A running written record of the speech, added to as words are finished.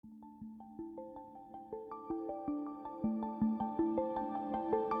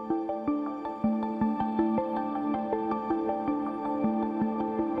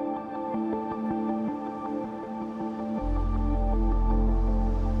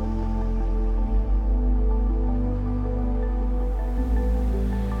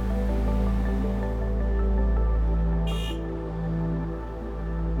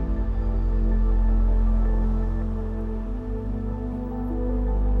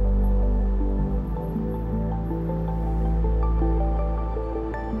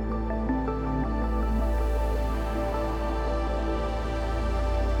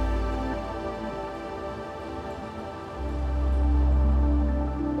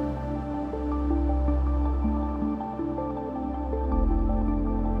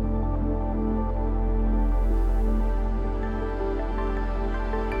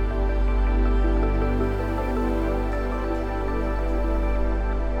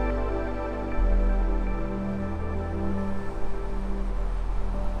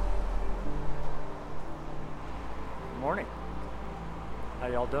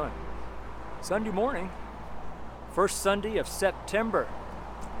y'all doing? Sunday morning, first Sunday of September.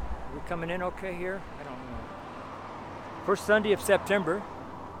 Are we coming in okay here? I don't know. First Sunday of September,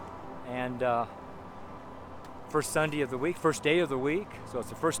 and first Sunday of the week, first day of the week. So it's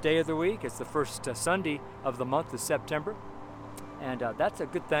the first day of the week. It's the first Sunday of the month of September, and that's a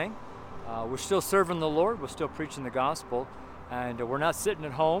good thing. We're still serving the Lord. We're still preaching the gospel, and we're not sitting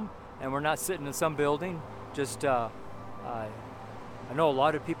at home, and we're not sitting in some building. Just I know a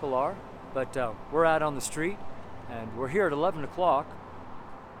lot of people are, but we're out on the street, and we're here at 11 o'clock.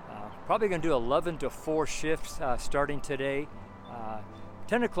 Probably going to do 11 to 4 shifts starting today.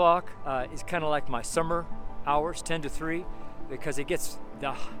 10 o'clock is kind of like my summer hours, 10 to 3, because it gets,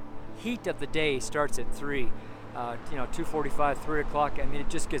 the heat of the day starts at 3. 2:45, 3 o'clock. I mean, it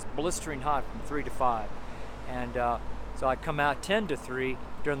just gets blistering hot from 3 to 5. And so I come out 10 to 3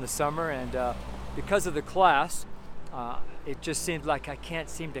 during the summer, and because of the class, it just seems like I can't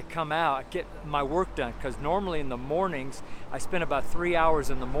seem to come out, get my work done, because normally in the mornings, I spend about 3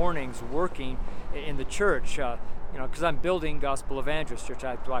 hours in the mornings working in the church, because I'm building Gospel Evangelist Church.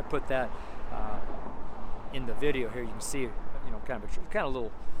 I put that in the video here. You can see, kind of a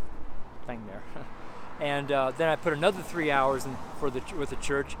little thing there. And then I put another 3 hours with the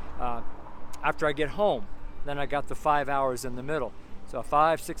church after I get home. Then I got the 5 hours in the middle. So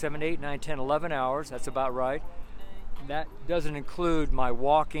 5, 6, 7, 8, 9, 10, 11 hours. That's about right. That doesn't include my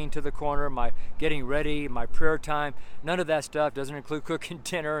walking to the corner, my getting ready, my prayer time. None of that stuff. Doesn't include cooking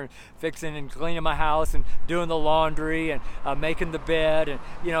dinner and fixing and cleaning my house and doing the laundry and making the bed and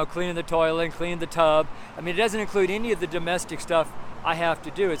cleaning the toilet and cleaning the tub. I mean, it doesn't include any of the domestic stuff I have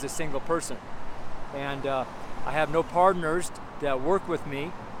to do as a single person. And I have no partners that work with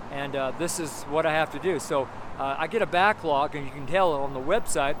me, and this is what I have to do. So I get a backlog, and you can tell on the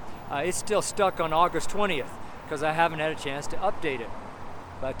website, it's still stuck on August 20th. Because I haven't had a chance to update it.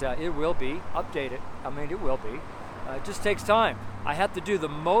 But it will be updated. I mean, it will be. It just takes time. I have to do the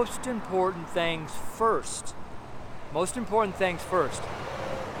most important things first. Most important things first.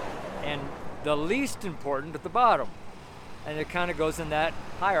 And the least important at the bottom. And it kind of goes in that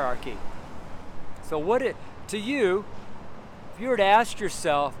hierarchy. So to you, if you were to ask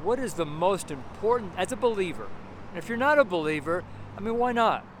yourself, what is the most important as a believer? And if you're not a believer, I mean, why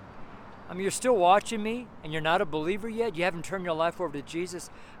not? I mean, you're still watching me, and you're not a believer yet. You haven't turned your life over to Jesus.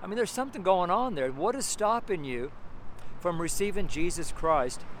 I mean, there's something going on there. What is stopping you from receiving Jesus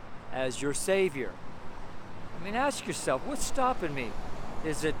Christ as your Savior? I mean, ask yourself, what's stopping me?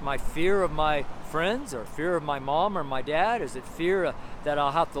 Is it my fear of my friends, or fear of my mom or my dad? Is it fear that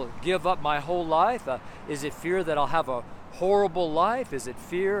I'll have to give up my whole life? Is it fear that I'll have a horrible life? Is it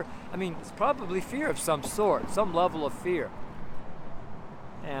fear? I mean, it's probably fear of some sort, some level of fear.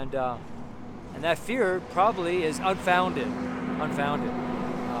 And that fear probably is unfounded.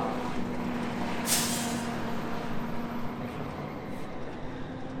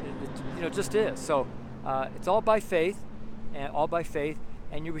 It just is. So it's all by faith,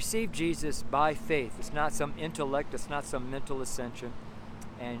 and you receive Jesus by faith. It's not some intellect. It's not some mental ascension.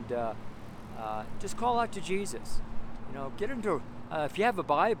 And just call out to Jesus. Get into. If you have a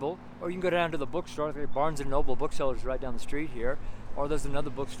Bible, or you can go down to the bookstore. Barnes and Noble booksellers right down the street here. Or there's another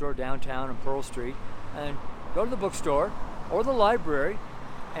bookstore downtown on Pearl Street, and go to the bookstore or the library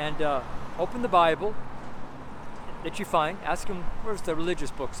and open the Bible that you find. Ask them, where's the religious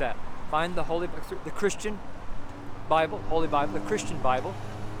books at? Find the the Christian Bible, Holy Bible, the Christian Bible.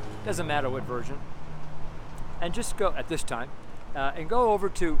 Doesn't matter what version. And just go at this time and go over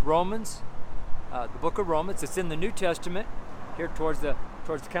to Romans, the book of Romans. It's in the New Testament here towards kind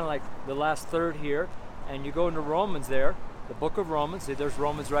of like the last third here, and you go into Romans there. The book of Romans. See, there's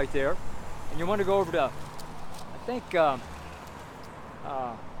Romans right there, and you want to go over to, I think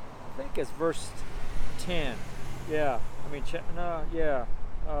it's verse 10. Yeah, I mean,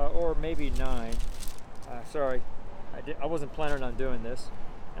 or maybe 9. Sorry, I wasn't planning on doing this,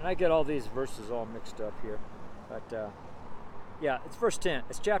 and I get all these verses all mixed up here, but yeah, it's verse 10.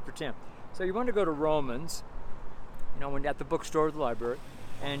 It's chapter 10. So you want to go to Romans, when at the bookstore or the library,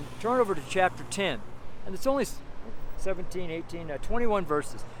 and turn over to chapter 10, and it's only 17, 18, 21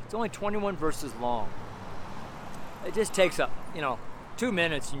 verses. It's only 21 verses long. It just takes up, 2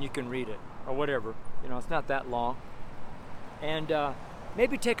 minutes and you can read it, or whatever. It's not that long. And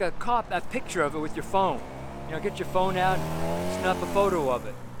maybe take a picture of it with your phone. Get your phone out, snap a photo of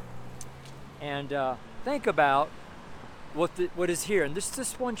it. And think about what is here. And this is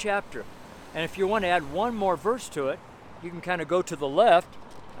just one chapter. And if you want to add one more verse to it, you can kind of go to the left.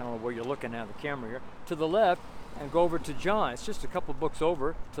 I don't know where you're looking at the camera here. To the left, and go over to John. It's just a couple books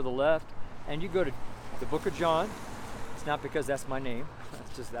over to the left, and you go to the book of John. It's not because that's my name.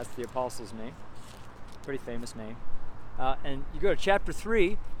 That's the apostle's name. Pretty famous name. And you go to chapter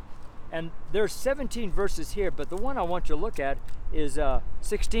 3, and there's 17 verses here, but the one I want you to look at is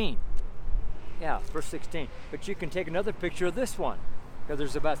 16. Yeah, verse 16. But you can take another picture of this one, because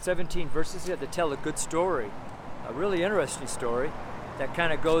there's about 17 verses here that tell a good story, a really interesting story that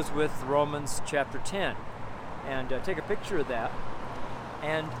kind of goes with Romans chapter 10. And take a picture of that,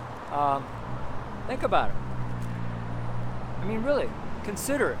 and think about it. I mean, really,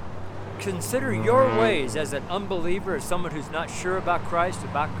 consider it. Consider your ways as an unbeliever, as someone who's not sure about Christ,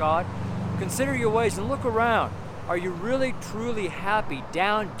 about God. Consider your ways and look around. Are you really, truly happy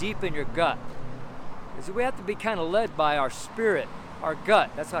down deep in your gut? Because we have to be kind of led by our spirit, our gut.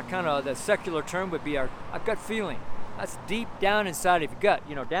 That's how kind of the secular term would be our gut feeling. That's deep down inside of your gut.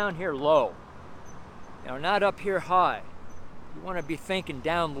 You know, down here low. You know, not up here high. You want to be thinking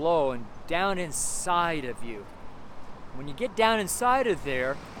down low and down inside of you. When you get down inside of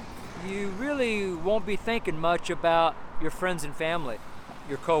there, you really won't be thinking much about your friends and family,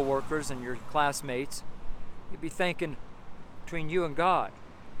 your co-workers and your classmates. You'll be thinking between you and God.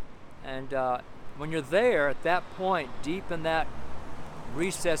 And when you're there at that point, deep in that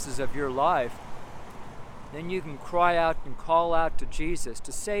recesses of your life, then you can cry out and call out to Jesus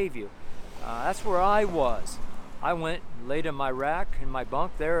to save you. That's where I was. I went, laid in my rack, in my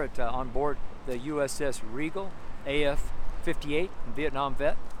bunk there on board the USS Regal, AF-58, Vietnam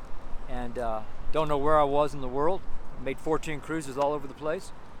vet, and don't know where I was in the world. Made 14 cruises all over the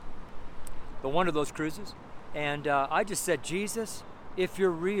place, but one of those cruises, and I just said, Jesus, if you're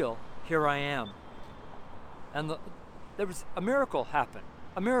real, here I am. And there was a miracle happen,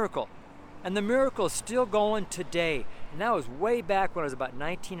 a miracle. And the miracle is still going today. And that was way back when I was about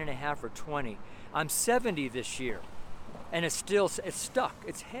 19 and a half or 20. I'm 70 this year. And it's stuck,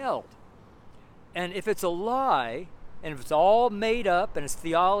 it's held. And if it's a lie, and if it's all made up, and it's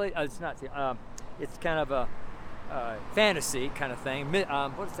theology, it's kind of a fantasy kind of thing.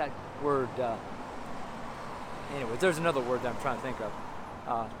 What is that word? Anyway, there's another word that I'm trying to think of.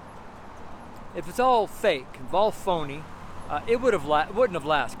 If it's all fake, if all phony, it wouldn't have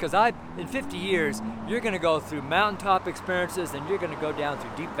lasted, because in 50 years, you're going to go through mountaintop experiences, and you're going to go down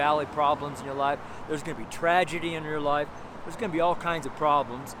through deep valley problems in your life. There's going to be tragedy in your life. There's going to be all kinds of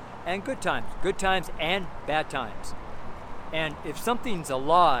problems, and good times and bad times. And if something's a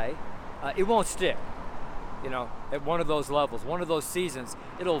lie, it won't stick. You know, at one of those levels, one of those seasons,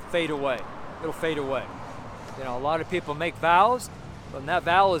 it'll fade away. It'll fade away. You know, a lot of people make vows, when that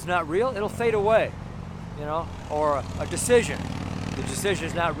vow is not real, it'll fade away. You know, or a decision. The decision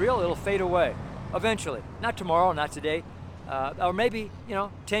is not real, it'll fade away eventually. Not tomorrow, not today, or maybe,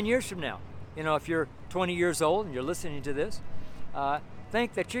 10 years from now. You know, if you're 20 years old and you're listening to this,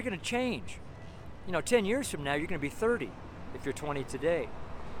 think that you're going to change. 10 years from now, you're going to be 30 if you're 20 today.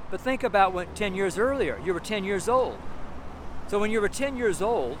 But think about when 10 years earlier, you were 10 years old. So when you were 10 years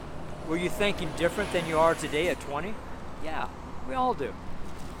old, were you thinking different than you are today at 20? Yeah, we all do.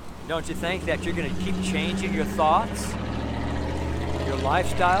 Don't you think that you're going to keep changing your thoughts, your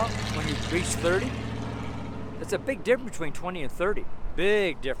lifestyle when you reach 30? That's a big difference between 20 and 30.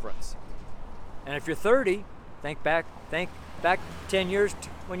 Big difference. And if you're 30, think back 10 years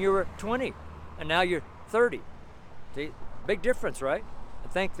when you were 20, and now you're 30. See, big difference, right?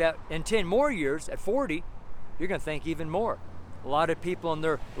 And think that in 10 more years, at 40, you're going to think even more. A lot of people in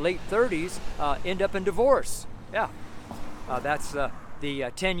their late 30s end up in divorce. Yeah, that's the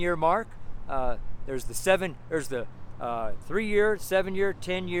 10-year mark. There's the 3-year, 7-year,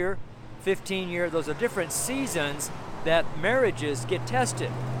 10-year, 15-year. Those are different seasons that marriages get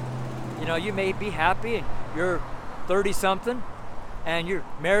tested. You may be happy and you're 30-something and your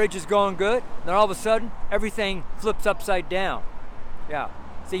marriage is going good, then all of a sudden everything flips upside down. Yeah.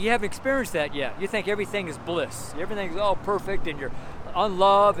 See, you haven't experienced that yet. You think everything is bliss. Everything's all perfect and you're on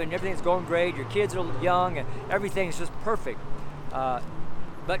love and everything's going great. Your kids are young and everything's just perfect. But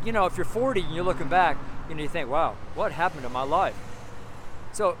if you're 40 and you're looking back, you think, wow, what happened to my life?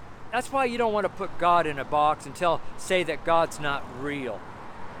 So that's why you don't want to put God in a box and say that God's not real.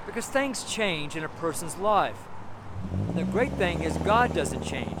 Because things change in a person's life. The great thing is God doesn't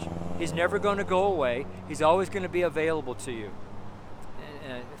change. He's never going to go away. He's always going to be available to you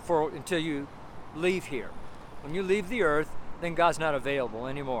until you leave here. When you leave the earth, then God's not available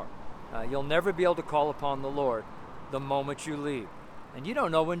anymore. You'll never be able to call upon the Lord the moment you leave. And you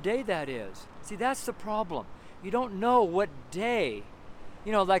don't know when day that is. See, that's the problem. You don't know what day.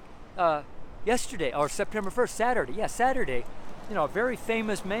 Like yesterday, or September 1st, Saturday. Yeah, Saturday, a very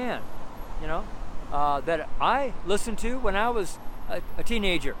famous man, that I listened to when I was a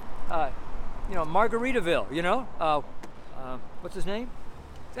teenager. Margaritaville, what's his name?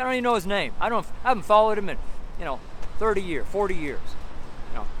 I don't even know his name. I haven't followed him in 30 years, 40 years.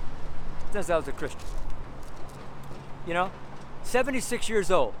 Since I was a Christian. 76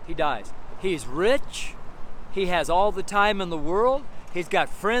 years old, he dies. He's rich. He has all the time in the world. He's got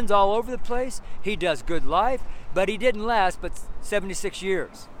friends all over the place. He does good life, but he didn't last but 76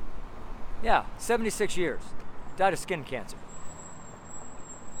 years. Yeah, 76 years. Died of skin cancer.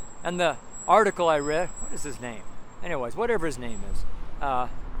 And the article I read, what is his name? Anyways, whatever his name is.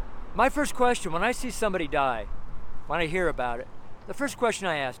 My first question, when I see somebody die, when I hear about it, the first question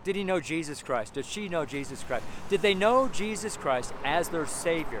I ask, did he know Jesus Christ? Did she know Jesus Christ? Did they know Jesus Christ as their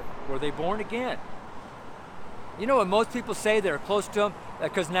Savior? Were they born again? You know what most people say, they're close to him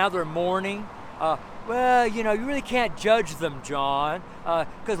because now they're mourning? Well, you really can't judge them, John,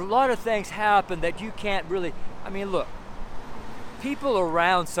 because a lot of things happen that you can't really, look, people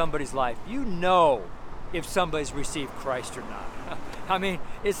around somebody's life, if somebody's received Christ or not.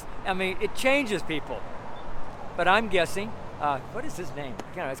 It changes people. But I'm guessing, what is his name?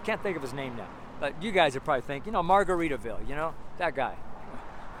 I can't think of his name now. But you guys are probably thinking, Margaritaville, that guy.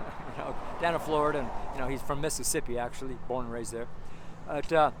 Down in Florida, and he's from Mississippi actually, born and raised there.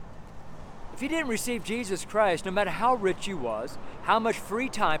 But if he didn't receive Jesus Christ, no matter how rich he was, how much free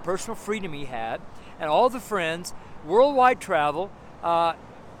time, personal freedom he had, and all the friends, worldwide travel,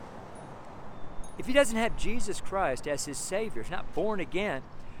 if he doesn't have Jesus Christ as his Savior, he's not born again,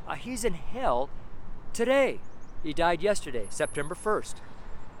 he's in hell today. He died yesterday, September 1st,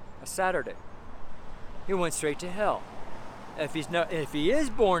 a Saturday. He went straight to hell. If he is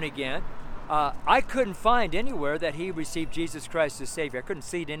born again, I couldn't find anywhere that he received Jesus Christ as Savior. I couldn't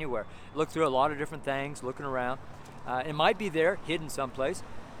see it anywhere. Looked through a lot of different things, looking around. It might be there, hidden someplace.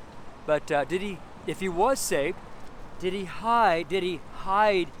 But if he was saved, did he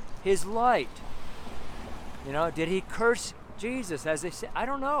hide his light? Did he curse Jesus, as they say? I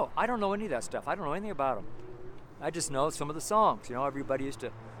don't know. I don't know any of that stuff. I don't know anything about him. I just know some of the songs. Everybody used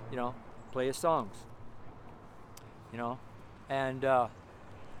to, play his songs. And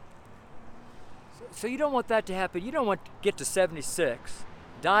so you don't want that to happen. You don't want to get to 76,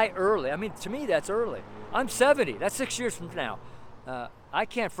 die early. To me, that's early. I'm 70. That's 6 years from now. I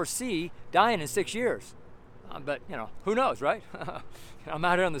can't foresee dying in 6 years. But, who knows, right? I'm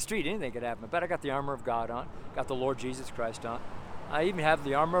out here on the street. Anything could happen. But I got the armor of God on. Got the Lord Jesus Christ on. I even have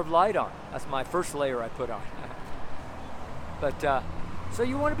the armor of light on. That's my first layer I put on. But, so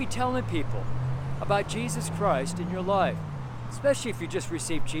you want to be telling people about Jesus Christ in your life, especially if you just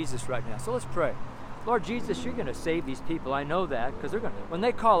received Jesus right now. So let's pray. Lord Jesus, you're going to save these people. I know that, because when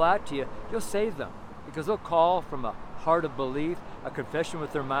they call out to you, you'll save them, because they'll call from a heart of belief, a confession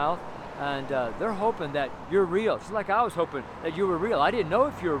with their mouth, and they're hoping that you're real. Just like I was hoping that you were real. I didn't know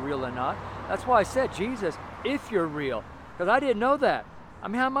if you were real or not. That's why I said, Jesus, if you're real, because I didn't know that. How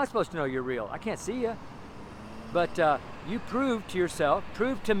am I supposed to know you're real? I can't see you. But you proved to yourself,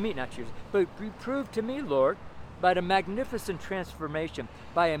 proved to me, not to yourself, but you proved to me, Lord, by a magnificent transformation,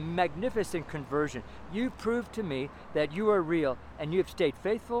 by a magnificent conversion. You proved to me that you are real, and you have stayed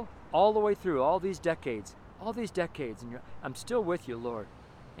faithful all the way through, all these decades, and I'm still with you, Lord,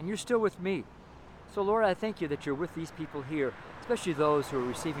 and you're still with me. So, Lord, I thank you that you're with these people here, especially those who are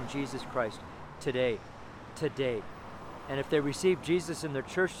receiving Jesus Christ today. And if they receive Jesus in their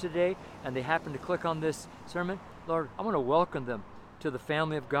church today, and they happen to click on this sermon, Lord, I want to welcome them to the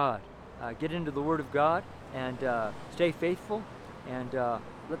family of God. Get into the Word of God, and stay faithful, and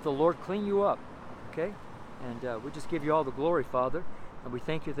let the Lord clean you up, okay? And we just give you all the glory, Father, and we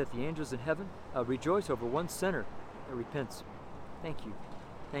thank you that the angels in heaven rejoice over one sinner that repents. Thank you.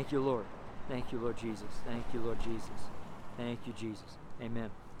 Thank you, Lord. Thank you, Lord Jesus. Thank you, Lord Jesus. Thank you, Jesus. Amen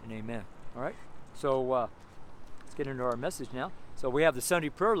and amen. All right, so let's get into our message now. So we have the Sunday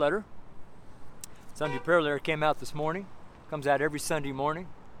prayer letter. Sunday prayer letter came out this morning. Comes out every Sunday morning.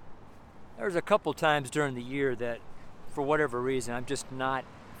 There's a couple times during the year that, for whatever reason, I'm just not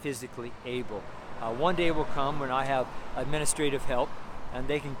physically able. One day will come when I have administrative help, and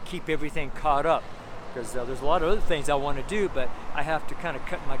they can keep everything caught up, because there's a lot of other things I want to do, but I have to kind of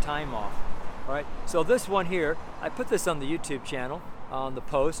cut my time off. All right. So this one here, I put this on the YouTube channel on the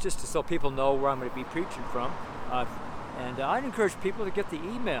post, just so people know where I'm going to be preaching from. And I'd encourage people to get the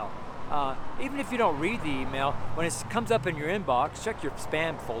email. Even if you don't read the email, when it comes up in your inbox, check your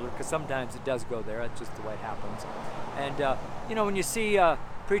spam folder, because sometimes it does go there. That's just the way it happens. And, when you see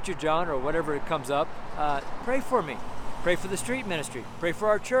Preacher John or whatever it comes up, pray for me. Pray for the street ministry. Pray for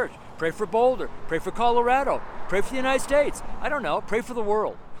our church. Pray for Boulder. Pray for Colorado. Pray for the United States. I don't know. Pray for the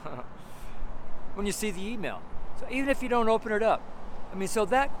world. When you see the email. So even if you don't open it up, I mean, so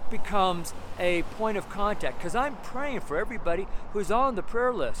that becomes a point of contact, because I'm praying for everybody who's on the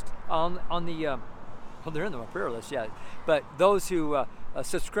prayer list, on the, well, they're in the prayer list, yeah, but those who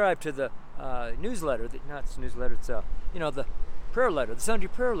subscribe to the newsletter, not the newsletter, it's, the prayer letter, the Sunday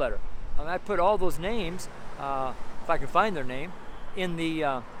prayer letter. I put all those names, if I can find their name, in the,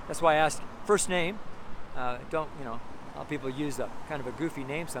 that's why I asked first name. Don't, a lot of people use a kind of a goofy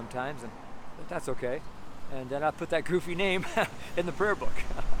name sometimes, but that's okay. And then I put that goofy name in the prayer book.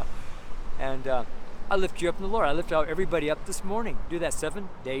 And I lift you up in the Lord. I lift out everybody up this morning. Do that 7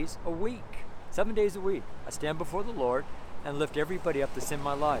 days a week. 7 days a week. I stand before the Lord and lift everybody up that's in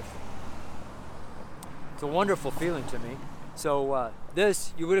my life. It's a wonderful feeling to me. So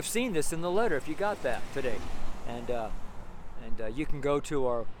you would have seen this in the letter if you got that today. And you can go to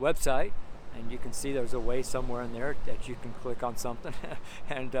our website, and you can see there's a way somewhere in there that you can click on something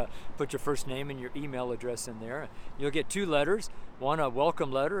and put your first name and your email address in there. You'll get 2 letters, one a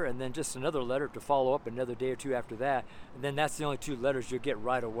welcome letter, and then just another letter to follow up another day or 2 after that. And then that's the only 2 letters you'll get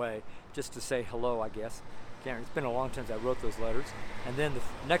right away, just to say hello, I guess. It's been a long time since I wrote those letters. And then the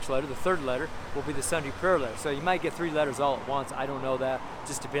next letter, the 3rd letter, will be the Sunday prayer letter. So you might get 3 letters all at once. I don't know that.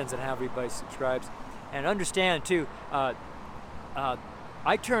 Just depends on how everybody subscribes. And understand too,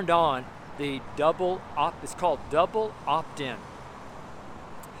 I turned on the it's called double opt-in,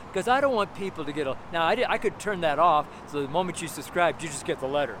 because I don't want people to get now I could turn that off, so the moment you subscribe you just get the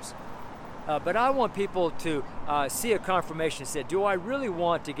letters, but I want people to see a confirmation, say, do I really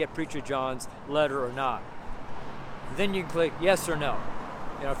want to get Preacher John's letter or not? Then you can click yes or no.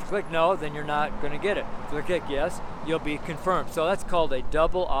 If you click no, then you're not going to get it. If you click yes, you'll be confirmed. So that's called a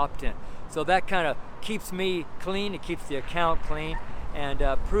double opt-in. So that kind of keeps me clean, it keeps the account clean, and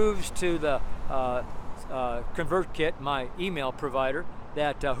proves to the ConvertKit, my email provider,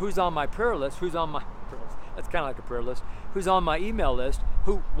 that who's on my prayer list, that's kind of like a prayer list, who's on my email list,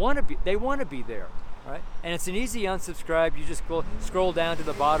 who want to be there, right? And it's an easy unsubscribe. You just scroll down to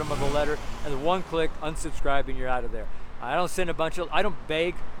the bottom of the letter, and with one click, unsubscribe, and you're out of there. I don't send I don't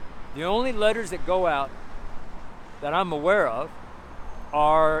beg. The only letters that go out that I'm aware of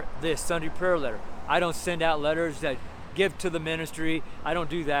are this Sunday prayer letter. I don't send out letters that give to the ministry. I don't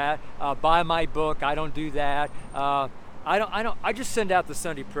do that. Buy my book. I don't do that. I just send out the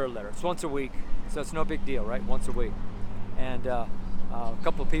Sunday prayer letter. It's once a week, so it's no big deal, right? Once a week. And a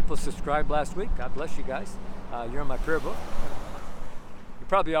couple of people subscribed last week. God bless you guys. You're in my prayer book. You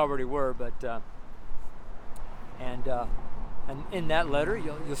probably already were, but and in that letter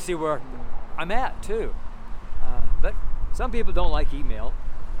you'll see where I'm at too. But some people don't like email,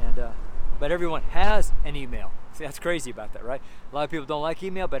 but everyone has an email. See, that's crazy about that, right? A lot of people don't like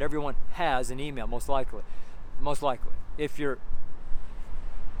email, but everyone has an email, most likely, if you're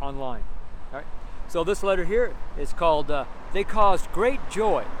online. All right. So this letter here is called They Caused Great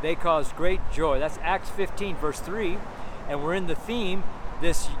Joy. They caused great joy. That's Acts 15, verse 3. And we're in the theme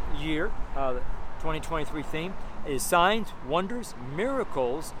this year, the 2023 theme, is signs, wonders,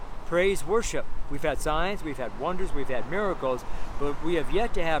 miracles, praise, worship. We've had signs, we've had wonders, we've had miracles, but we have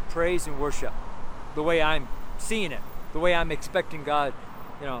yet to have praise and worship the way I'm seeing it, the way I'm expecting God,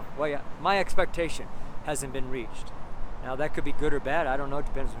 my expectation hasn't been reached. Now that could be good or bad, I don't know, it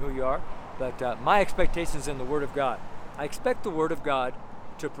depends on who you are, but my expectation is in the Word of God. I expect the Word of God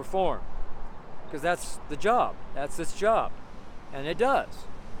to perform, because that's the job, that's its job, and it does.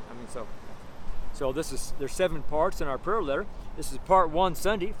 So there's 7 parts in our prayer letter. This is part 1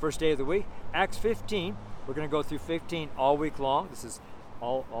 Sunday, first day of the week, Acts 15. We're going to go through 15 all week long. This is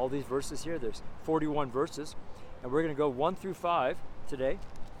all these verses here. There's 41 verses. And we're going to go 1 through 5 today.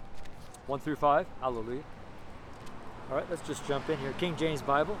 1 through 5. Hallelujah. All right, let's just jump in here. King James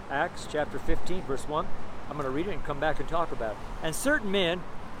Bible, Acts chapter 15, verse 1. I'm going to read it and come back and talk about it. And certain men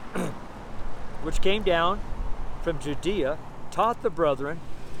which came down from Judea taught the brethren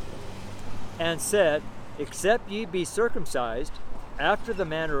and said, except ye be circumcised after the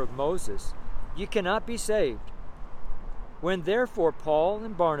manner of Moses, ye cannot be saved. When therefore Paul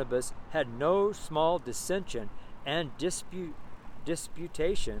and Barnabas had no small dissension and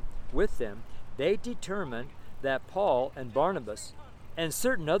disputation with them, they determined that Paul and Barnabas and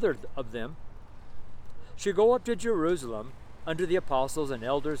certain other of them should go up to Jerusalem unto the apostles and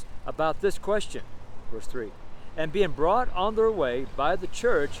elders about this question. Verse 3. And being brought on their way by the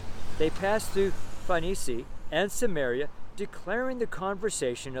church, they passed through Phoenicia and Samaria, declaring the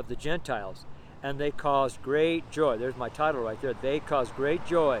conversation of the Gentiles. And they caused great joy. There's my title right there. They caused great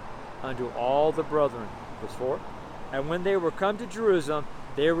joy unto all the brethren. Verse 4. And when they were come to Jerusalem,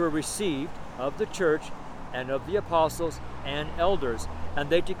 they were received of the church and of the apostles and elders. And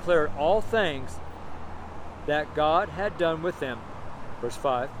they declared all things that God had done with them Verse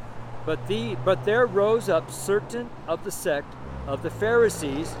 5. But there rose up certain of the sect of the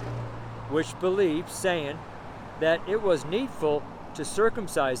Pharisees which believed, saying that it was needful to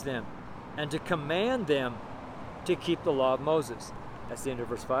circumcise them and to command them to keep the law of Moses. That's the end of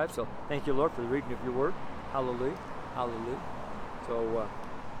verse 5. So thank you, Lord, for the reading of your word. Hallelujah. Hallelujah. So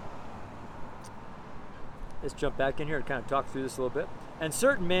let's jump back in here and kind of talk through this a little bit. And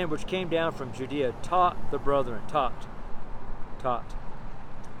certain men which came down from Judea taught the brethren. Taught.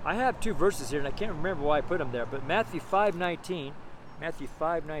 I have two verses here, and I can't remember why I put them there, but Matthew 5:19. Matthew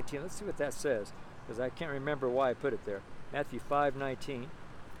 5:19. Let's see what that says, because I can't remember why I put it there. Matthew 5:19.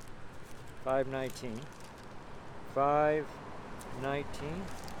 5:19. 5:19.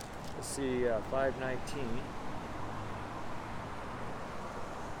 Let's see, 5:19.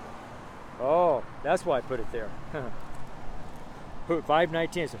 Oh, that's why I put it there.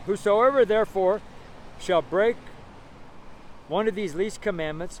 5:19 says, whosoever therefore shall break one of these least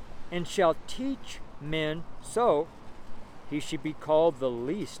commandments and shall teach men so, he should be called the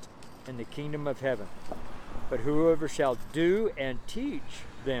least in the kingdom of heaven. But whoever shall do and teach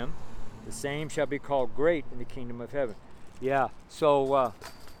them, the same shall be called great in the kingdom of heaven. Yeah, so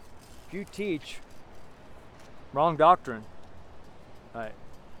if you teach wrong doctrine,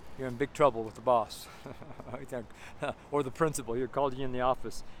 you're in big trouble with the boss or the principal. He'll call you in the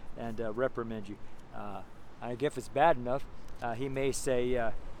office and reprimand you. I guess if it's bad enough, he may say,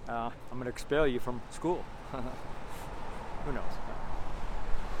 I'm going to expel you from school. Who knows?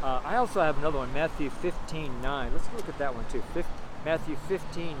 I also have another one, Matthew 15:9. Let's look at that one too. Matthew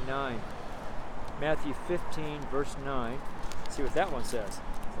 15:9. Matthew 15, verse 9. Let's see what that one says.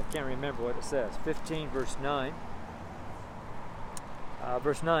 I can't remember what it says. 15, verse 9.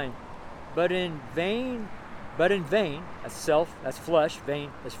 Verse 9. But in vain, that's self, that's flesh, vain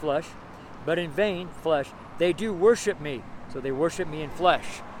is flesh. But in vain, flesh, they do worship me. So they worship me in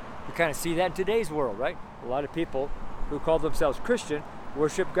flesh. You kind of see that in today's world, right? A lot of people who call themselves Christian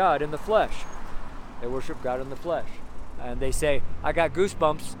worship God in the flesh. They worship God in the flesh. And they say, I got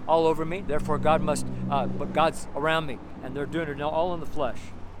goosebumps all over me, therefore God must, but God's around me. And they're doing it all in the flesh.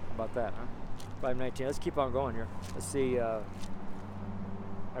 How about that, huh? 5:19. Let's keep on going here. Let's see. I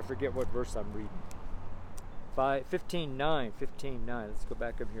forget what verse I'm reading. 15:9. 15:9. Let's go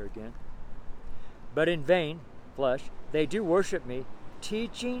back up here again. But in vain, flesh, they do worship me,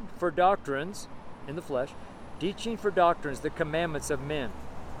 teaching for doctrines, in the flesh, teaching for doctrines the commandments of men.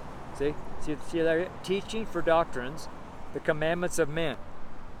 See that? Teaching for doctrines the commandments of men.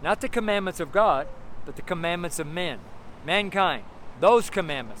 Not the commandments of God, but the commandments of men. Mankind. Those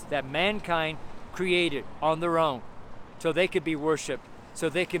commandments that mankind created on their own so they could be worshipped, so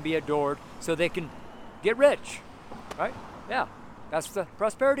they can be adored, so they can get rich. Right? Yeah. That's the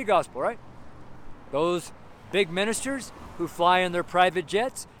prosperity gospel, right? Those big ministers who fly in their private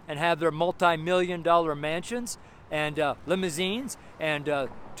jets and have their multi-million-dollar mansions and limousines and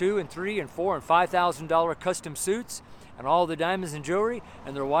 $2,000 and $3,000 and $4,000 and $5,000 custom suits and all the diamonds and jewelry,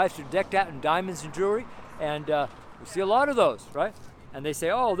 and their wives are decked out in diamonds and jewelry, and we see a lot of those, right? And they say,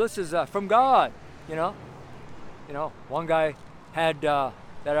 "Oh, this is from God," you know. One guy had that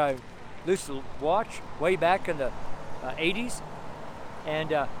I used to watch way back in the 80s,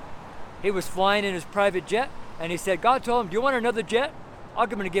 and he was flying in his private jet, and he said, God told him, do you want another jet? I'm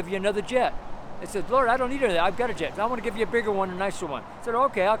going to give you another jet. He said, Lord, I don't need anything. I've got a jet. I want to give you a bigger one, a nicer one. I said,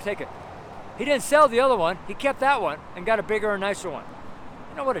 okay, I'll take it. He didn't sell the other one. He kept that one and got a bigger and nicer one.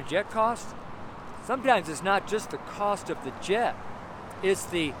 You know what a jet costs? Sometimes it's not just the cost of the jet. It's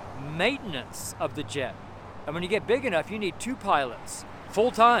the maintenance of the jet. And when you get big enough, you need 2 pilots, full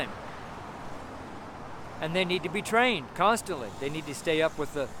time. And they need to be trained constantly. They need to stay up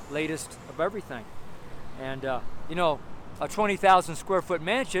with the latest of everything. And, a 20,000 square foot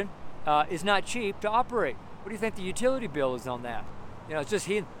mansion is not cheap to operate. What do you think the utility bill is on that? It's just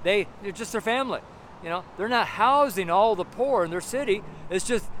they're just their family. They're not housing all the poor in their city. It's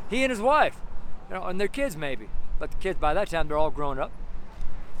just he and his wife, and their kids maybe. But the kids, by that time, they're all grown up.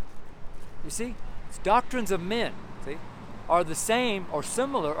 You see? It's doctrines of men, see, are the same or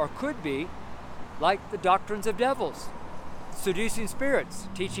similar or could be like the doctrines of devils. Seducing spirits,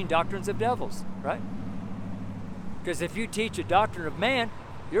 teaching doctrines of devils, right? Because if you teach a doctrine of man,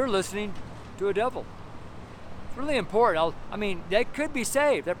 you're listening to a devil. It's really important. They could be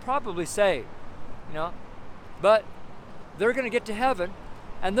saved. They're probably saved, but they're going to get to heaven,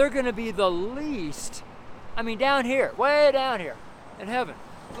 and they're going to be the least, down here, way down here in heaven,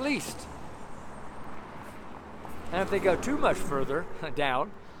 least. And if they go too much further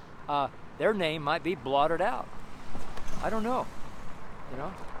down, their name might be blotted out. I don't know,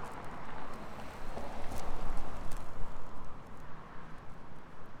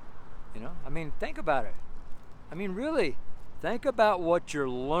 mean, think about it. I mean, really, think about what you're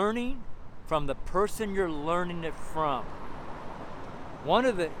learning from the person you're learning it from. One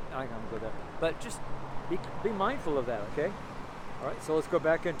of the, I'm going to go there, but just be mindful of that, okay? All right, so let's go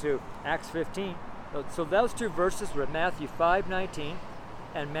back into Acts 15. So those two verses were Matthew 5:19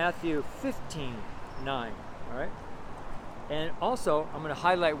 and Matthew 15:9, all right? And also, I'm going to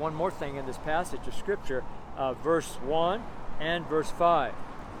highlight one more thing in this passage of Scripture, verse 1 and verse 5.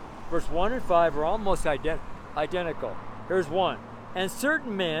 Verse 1 and 5 are almost identical. Here's 1. And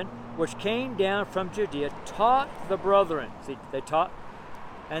certain men which came down from Judea taught the brethren. See, they taught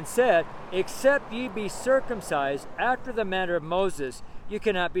and said, except ye be circumcised after the manner of Moses, you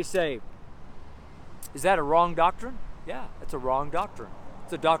cannot be saved. Is that a wrong doctrine? Yeah, it's a wrong doctrine.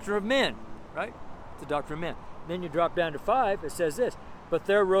 It's a doctrine of men, right? It's a doctrine of men. Then you drop down to 5, it says this, but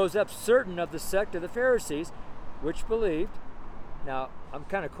there rose up certain of the sect of the Pharisees, which believed. Now, I'm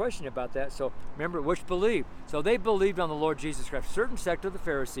kind of questioning about that, so remember, which believed. So they believed on the Lord Jesus Christ, certain sect of the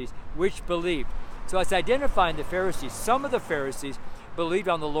Pharisees, which believed. So it's identifying the Pharisees. Some of the Pharisees believed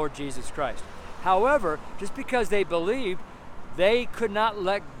on the Lord Jesus Christ. However, just because they believed, they could not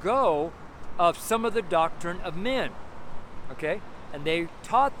let go of some of the doctrine of men, okay? And they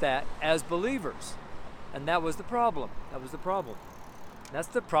taught that as believers. And that was the problem. That was the problem. That's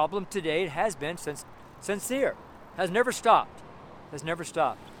the problem today. It has been since here. Has never stopped. Has never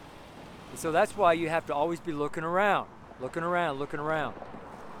stopped. And so that's why you have to always be looking around. Looking around, looking around.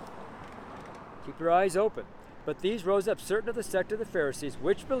 Keep your eyes open. But these rose up certain of the sect of the Pharisees,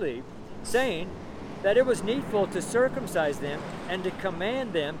 which believed, saying that it was needful to circumcise them and to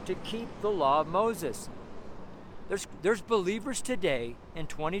command them to keep the law of Moses. There's believers today in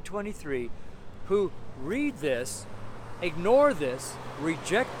 2023 who read this, ignore this,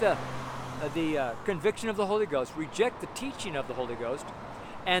 reject the conviction of the Holy Ghost, reject the teaching of the Holy Ghost,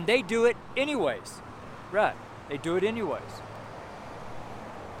 and they do it anyways. Right, they do it anyways.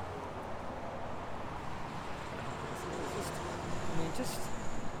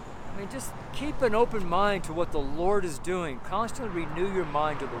 Just keep an open mind to what the Lord is doing. Constantly renew your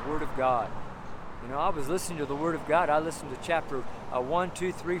mind to the Word of God. You know, I was listening to the Word of God. I listened to chapter 1,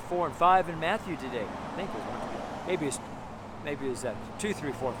 2, 3, 4, and 5 in Matthew today. I think it was 1, 2, maybe it's 2,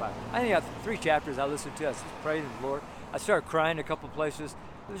 3, 4, 5. I think I have 3 chapters I listened to. I was praising the Lord. I started crying a couple places.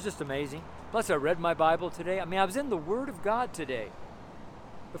 It was just amazing. Plus, I read my Bible today. I mean, I was in the Word of God today.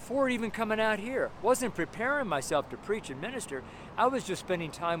 Before even coming out here, wasn't preparing myself to preach and minister. I was just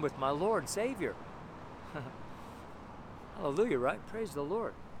spending time with my Lord and Savior. Hallelujah, right? Praise the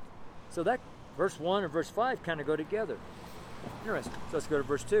Lord. So that verse 1 and verse 5 kind of go together. Interesting. So let's go to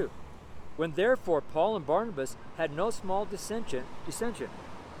verse 2. When therefore Paul and Barnabas had no small dissension,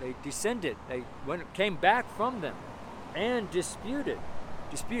 they descended, came back from them, and dispute.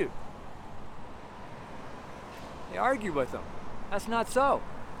 They argue with them. That's not so.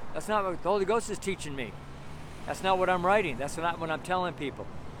 That's not what the Holy Ghost is teaching me. That's not what I'm writing. That's not what I'm telling people.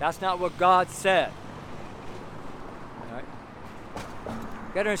 That's not what God said. All right?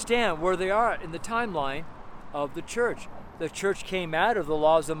 You got to understand where they are in the timeline of the church. The church came out of the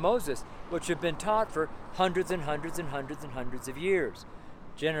laws of Moses, which have been taught for hundreds and hundreds and hundreds and hundreds of years.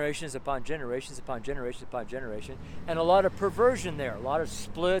 Generations upon generations upon generations upon generation. And a lot of perversion there. A lot of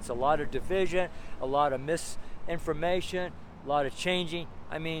splits, a lot of division, a lot of misinformation, a lot of changing.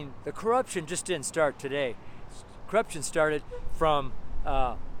 I mean, the corruption just didn't start today. Corruption started from,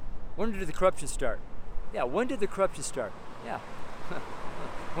 when did the corruption start? Yeah, when did the corruption start? Yeah,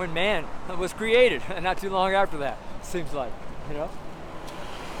 when man was created, not too long after that, seems like, you know?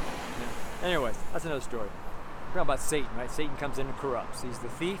 Yeah. Anyways, that's another story. We're talking about Satan, right? Satan comes in and corrupts. He's the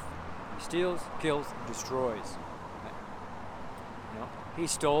thief, he steals, kills, and destroys. Right? You know, he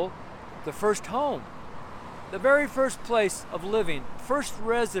stole the first home. The very first place of living, first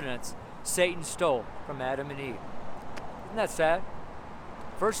residence, Satan stole from Adam and Eve. Isn't that sad?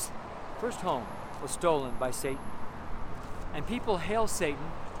 First home was stolen by Satan. And people hail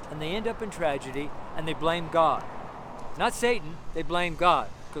Satan, and they end up in tragedy, and they blame God. Not Satan, they blame God,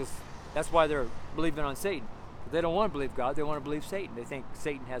 because that's why they're believing on Satan. But they don't want to believe God, they want to believe Satan. They think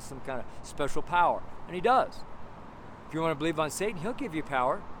Satan has some kind of special power, and he does. If you want to believe on Satan, he'll give you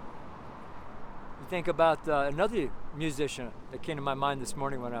power. You think about another musician that came to my mind this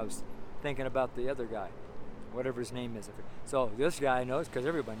morning when I was thinking about the other guy, whatever his name is. So this guy I know, because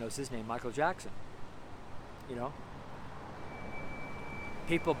everybody knows his name, Michael Jackson. You know,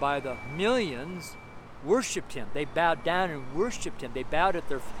 people by the millions worshipped him. They bowed down and worshipped him. They bowed at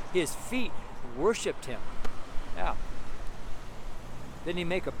his feet and worshipped him. Yeah. Didn't he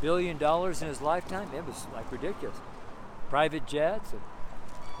make $1 billion in his lifetime? It was like ridiculous. Private jets. And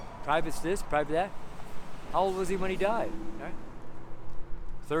private's this, private that. How old was he when he died? Right?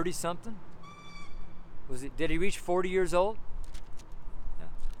 30 something? Did he reach 40 years old? Yeah.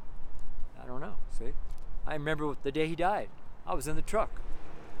 I don't know. See? I remember the day he died. I was in the truck.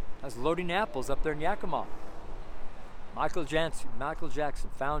 I was loading apples up there in Yakima. Michael Jackson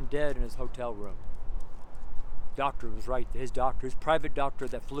found dead in his hotel room. Doctor was right. His private doctor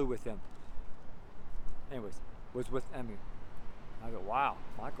that flew with him. Anyways, was with Emmy. I go, wow,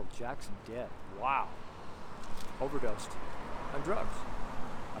 Michael Jackson dead. Wow. Overdosed on drugs.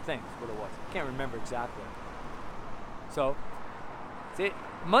 I think is what it was. I can't remember exactly. So, see,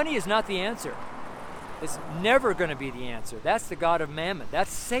 money is not the answer. It's never going to be the answer. That's the god of mammon.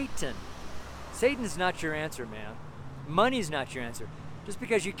 That's Satan. Satan's not your answer, man. Money's not your answer. Just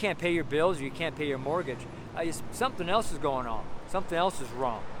because you can't pay your bills or you can't pay your mortgage, something else is going on. Something else is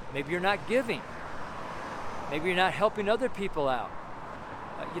wrong. Maybe you're not giving. Maybe you're not helping other people out.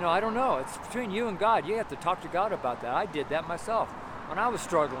 I don't know. It's between you and God. You have to talk to God about that. I did that myself when I was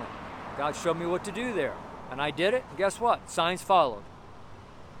struggling. God showed me what to do there. And I did it, and guess what? Signs followed.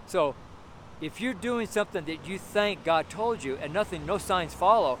 So, if you're doing something that you think God told you and no signs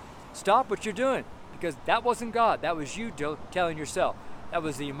follow, stop what you're doing, because that wasn't God. That was you telling yourself. That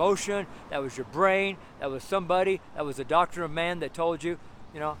was the emotion. That was your brain. That was somebody. That was a doctrine of man that told you,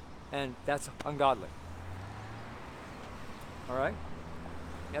 and that's ungodly. All right?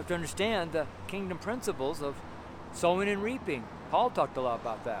 You have to understand the kingdom principles of sowing and reaping. Paul talked a lot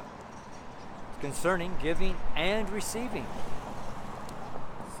about that. Concerning giving and receiving.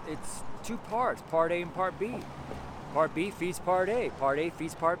 It's two parts, part A and part B. Part B feeds part A. Part A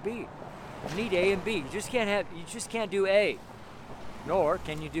feeds part B. You need A and B. You just can't do A. Nor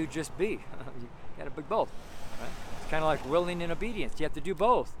can you do just B. You gotta do both. Right? It's kind of like willing and obedience. You have to do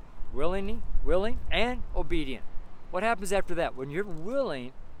both. Willing and obedient. What happens after that? When you're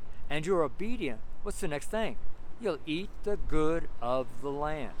willing and you're obedient, what's the next thing? You'll eat the good of the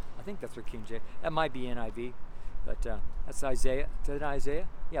land. I think that's what King James. That might be NIV, but that's Isaiah. Is that Isaiah?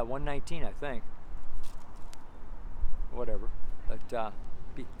 Yeah, 119, I think. Whatever. But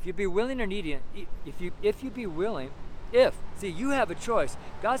if you be willing and obedient, if you be willing, see, you have a choice.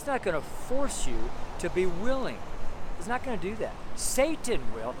 God's not going to force you to be willing. He's not going to do that. Satan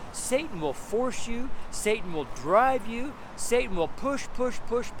will. Satan will force you. Satan will drive you. Satan will push,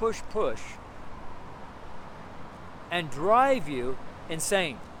 and drive you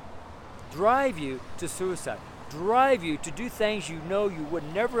insane. Drive you to suicide. Drive you to do things you know you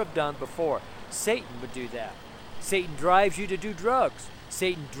would never have done before. Satan would do that. Satan drives you to do drugs.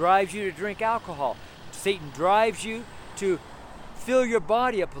 Satan drives you to drink alcohol. Satan drives you to fill your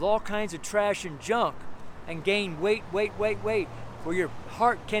body up with all kinds of trash and junk and gain weight, where your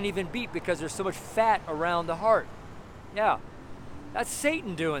heart can't even beat because there's so much fat around the heart. Yeah, that's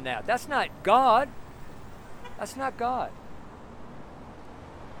Satan doing that. That's not God. That's not God.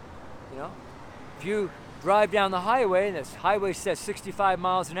 If you drive down the highway and this highway says 65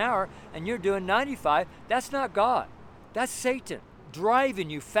 miles an hour and you're doing 95, that's not God. That's Satan driving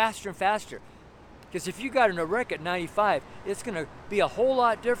you faster and faster. Because if you got in a wreck at 95, it's going to be a whole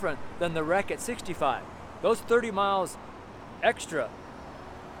lot different than the wreck at 65. Those 30 miles extra,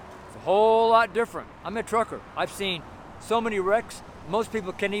 it's a whole lot different. I'm a trucker. I've seen so many wrecks most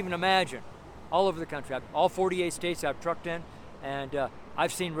people can't even imagine. All over the country. All 48 states I've trucked in, and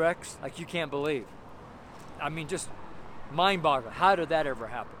I've seen wrecks like you can't believe. I mean, just mind-boggling. How did that ever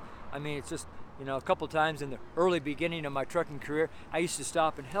happen? I mean, it's just, a couple times in the early beginning of my trucking career, I used to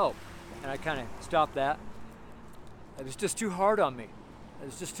stop and help, and I kind of stopped that. It was just too hard on me. It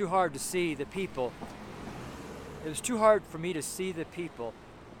was just too hard to see the people. It was too hard for me to see the people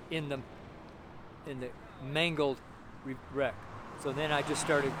in the mangled wreck. So then I just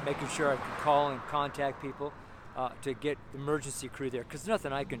started making sure I could call and contact people to get the emergency crew there, because there's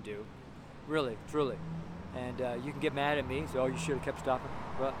nothing I can do, really, truly. And you can get mad at me, so you should have kept stopping.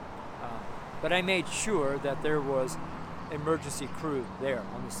 But I made sure that there was emergency crew there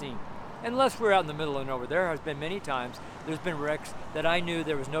on the scene. Unless we're out in the middle of nowhere. There has been many times there's been wrecks that I knew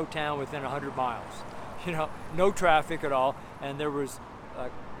there was no town within 100 miles. No traffic at all. And there was a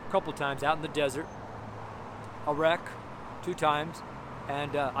couple times out in the desert, a wreck, 2 times,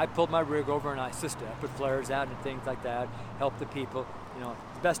 and I pulled my rig over and I assisted. I put flares out and things like that, helped the people,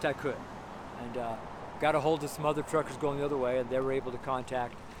 the best I could. And got a hold of some other truckers going the other way, and they were able to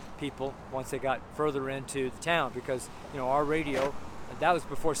contact people once they got further into the town, because our radio, that was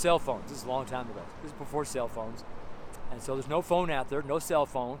before cell phones. This is a long time ago. This is before cell phones. And so there's no phone out there, no cell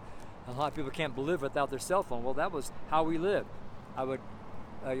phone. A lot of people can't live without their cell phone. Well, that was how we lived. I would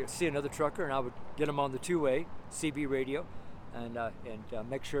see another trucker and I would get them on the 2-way CB radio, and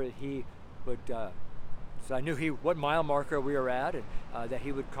make sure that he would. So I knew what mile marker we were at, and that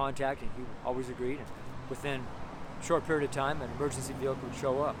he would contact, and he always agreed. And within a short period of time, an emergency vehicle would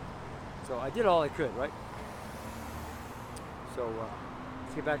show up. So I did all I could, right? So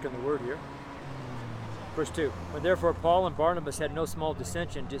let's get back in the word here. Verse 2. When therefore Paul and Barnabas had no small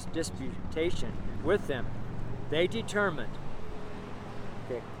dissension, disputation with them, they determined.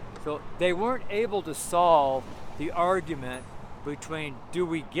 Okay, so they weren't able to solve the argument between do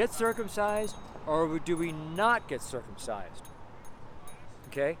we get circumcised or do we not get circumcised?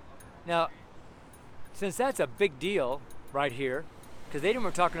 Okay, now since that's a big deal right here, because they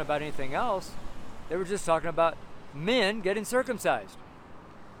weren't talking about anything else, they were just talking about men getting circumcised,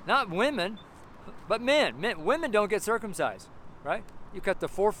 not women, but men. Women don't get circumcised, right? You cut the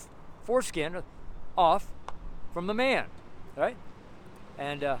foreskin off from the man, right?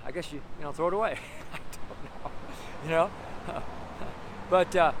 And I guess you throw it away. I don't know,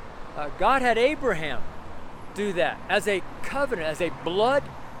 but God had Abraham do that as a covenant, as a blood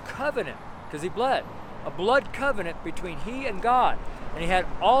covenant, because he bled, a blood covenant between he and God. And he had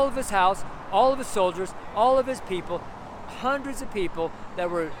all of his house, all of his soldiers, all of his people, hundreds of people that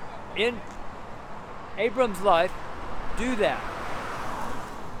were in Abram's life do that.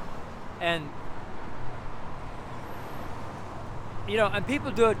 And and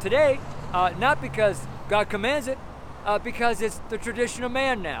people do it today, not because God commands it, because it's the tradition of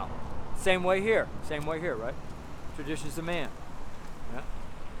man now. Same way here, right? Traditions of man. Yeah?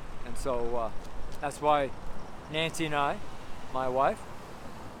 And so that's why Nancy and I, my wife,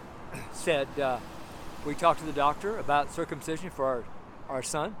 said we talked to the doctor about circumcision for our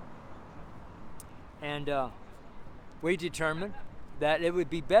son, and we determined that it would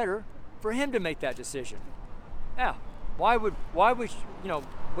be better for him to make that decision. Yeah, why would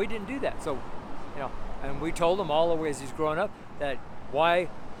we didn't do that? So and we told him all the way as he's growing up that why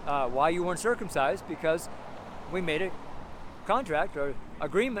you weren't circumcised, because we made a contract or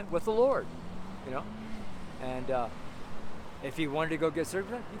agreement with the Lord, and if he wanted to go get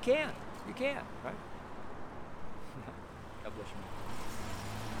circumcised, you can, right? God bless you.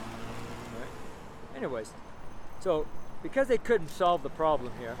 Right. Anyways, so because they couldn't solve the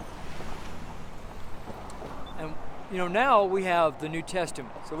problem here, and now we have the New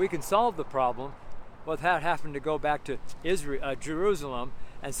Testament, so we can solve the problem without having to go back to Jerusalem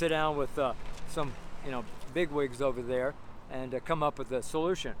and sit down with some bigwigs over there and come up with a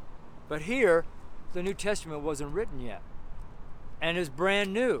solution. But here, the New Testament wasn't written yet, and is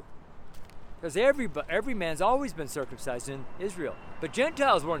brand new, because every man's always been circumcised in Israel, but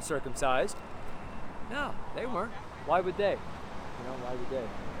Gentiles weren't circumcised. No, they weren't. Why would they? Why would they?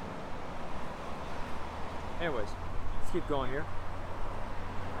 Anyways, let's keep going here.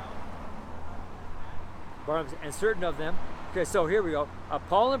 Barnabas and certain of them. Okay, so here we go.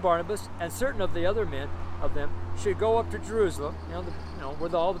 Paul and Barnabas and certain of the other men of them should go up to Jerusalem,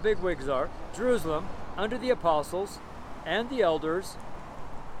 where all the bigwigs are, Jerusalem, under the apostles and the elders,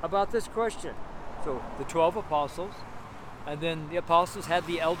 about this question. So the 12 apostles, and then the apostles had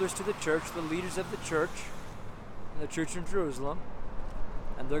the elders to the church, the leaders of the church in Jerusalem,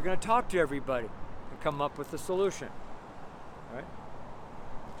 and they're going to talk to everybody and come up with a solution. All right?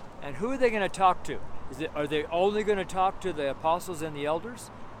 And who are they going to talk to? Are they only going to talk to the apostles and the elders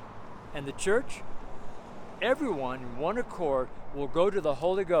and the church? Everyone in one accord will go to the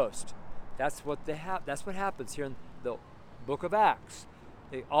Holy Ghost. That's what That's what happens here in the book of Acts.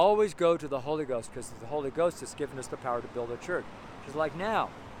 They always go to the Holy Ghost, because the Holy Ghost has given us the power to build a church. Just like now,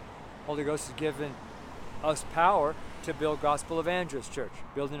 Holy Ghost has given us power to build Gospel Evangelist Church,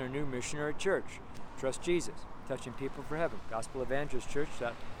 building a new missionary church. Trust Jesus, touching people for heaven. Gospel Evangelist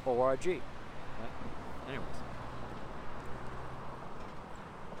Church.org. Right? Anyways,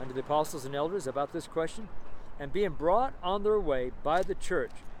 under the apostles and elders about this question, and being brought on their way by the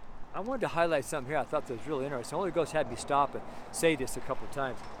church. I wanted to highlight something here I thought that was really interesting. The Holy Ghost had me stop and say this a couple of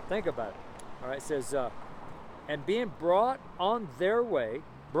times. Think about it. All right, it says, and being brought on their way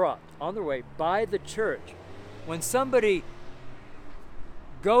by the church. When somebody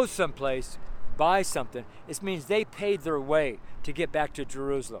goes someplace, buys something, it means they paid their way to get back to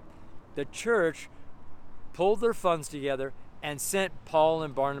Jerusalem. The church pulled their funds together and sent Paul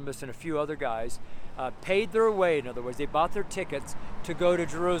and Barnabas and a few other guys, paid their way. In other words, they bought their tickets to go to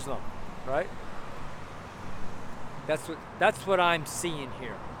Jerusalem, right? That's what I'm seeing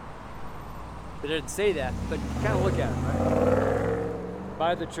here. It didn't say that, but kind of look at it, right?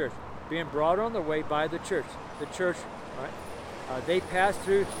 By the church, being brought on the way by the church. The church, right? They passed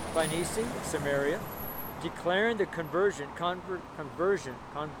through Phoenicia, Samaria, declaring the conversion.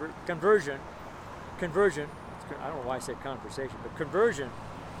 It's I don't know why I said conversation, but conversion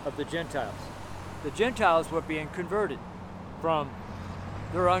of the Gentiles. The Gentiles were being converted from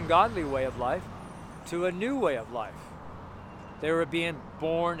their ungodly way of life to a new way of life. They were being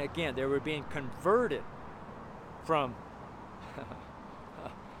born again. They were being converted from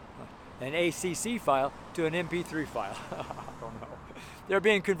an ACC file to an MP3 file. I don't know. They're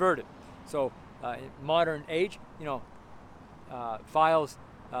being converted. So in modern age, files,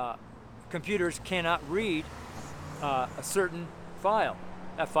 computers cannot read a certain file.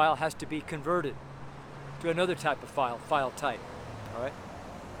 That file has to be converted to another type of file type. All right?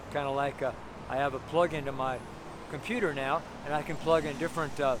 Kind of like I have a plug-in to my computer now, and I can plug in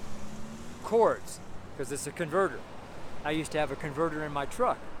different cords because it's a converter. I used to have a converter in my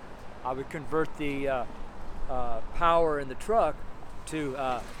truck. I would convert the power in the truck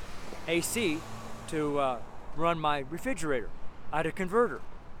to AC to run my refrigerator. I had a converter.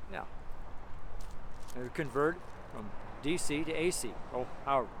 Yeah. I would convert from DC to AC. Oh,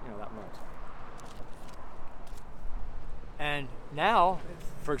 however, that runs. And now,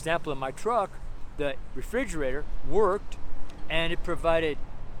 for example, in my truck, the refrigerator worked and it provided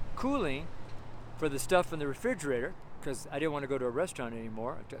cooling for the stuff in the refrigerator because I didn't want to go to a restaurant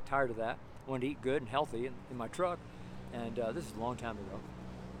anymore. I got tired of that. I wanted to eat good and healthy in my truck. And this is a long time ago.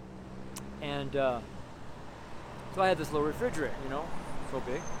 And so I had this little refrigerator, so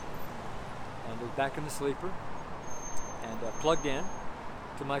big. And it was back in the sleeper and plugged in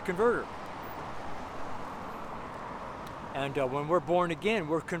to my converter. And when we're born again,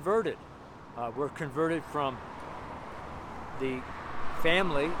 we're converted. We're converted from the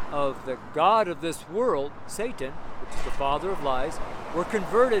family of the god of this world, Satan, which is the father of lies. We're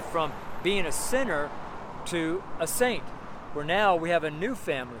converted from being a sinner to a saint. Where now we have a new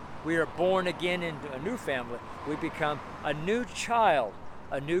family. We are born again into a new family. We become a new child,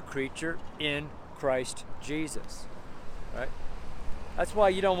 a new creature in Christ Jesus. Right? That's why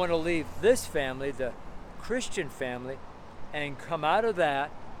you don't want to leave this family, the Christian family, and come out of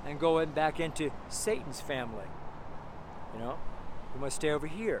that and go back into Satan's family. You want to stay over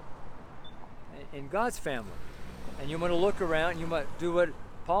here in God's family. And you want to look around and you want to do what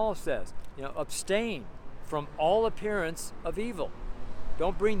Paul says. Abstain from all appearance of evil.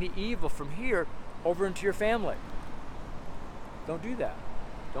 Don't bring the evil from here over into your family. Don't do that.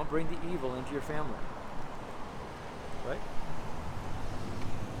 Don't bring the evil into your family. Right?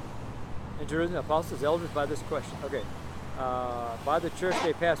 In Jerusalem, the apostles, elders by this question. Okay. By the church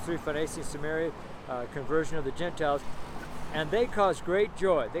they passed through Phoenicia and Samaria, conversion of the Gentiles, and they caused great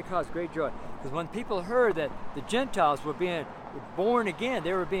joy. They caused great joy. Because when people heard that the Gentiles were being born again,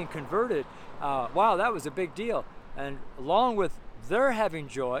 they were being converted, wow, that was a big deal. And along with their having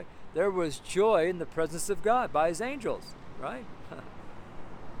joy, there was joy in the presence of God by his angels, right?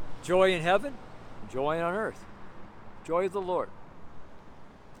 Joy in heaven, joy on earth. Joy of the Lord.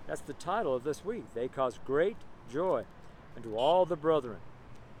 That's the title of this week. They caused great joy unto all the brethren.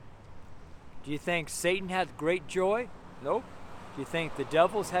 Do you think Satan had great joy? Nope. Do you think the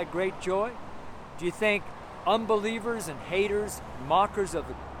devils had great joy? Do you think unbelievers and haters, mockers of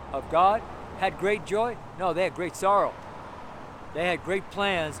God had great joy? No, they had great sorrow. They had great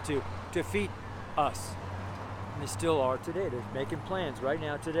plans to defeat us. And they still are today. They're making plans right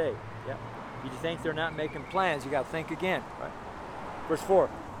now today. Yeah. If you think they're not making plans, you got to think again. Right? Verse 4.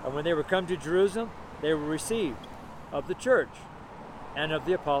 And when they were come to Jerusalem, they were received of the church and of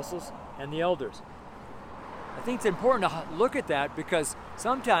the apostles and the elders. I think it's important to look at that because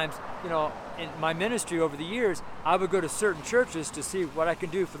sometimes, in my ministry over the years, I would go to certain churches to see what I can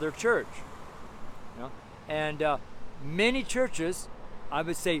do for their church. And many churches, I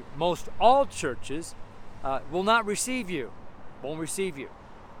would say most all churches, will not receive you, won't receive you.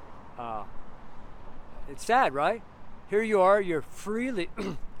 It's sad, right? Here you are, you're freely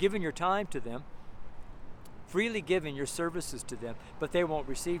giving your time to them, freely giving your services to them, but they won't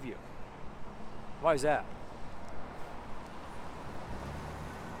receive you. Why is that?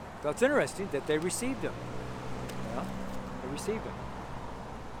 Well, it's interesting that they received him. Yeah, they received him.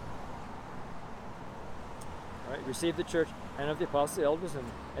 All right, received the church and of the apostles, the elders,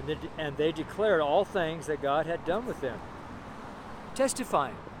 and they declared all things that God had done with them.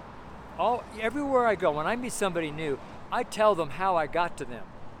 Testifying. Everywhere I go, when I meet somebody new, I tell them how I got to them.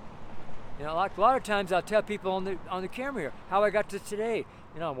 Like a lot of times I'll tell people on the camera here how I got to today.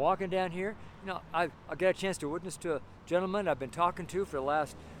 I'm walking down here. I get a chance to witness to a gentleman I've been talking to for the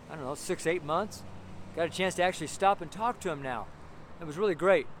last, 6-8 months. Got a chance to actually stop and talk to him now. It was really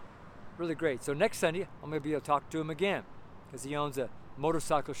great. Really great. So next Sunday, I'm going to be able to talk to him again because he owns a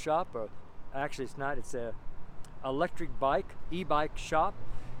motorcycle shop. Or actually, it's not. It's a electric e-bike shop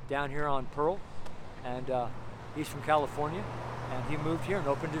down here on Pearl. And He's from California, and he moved here and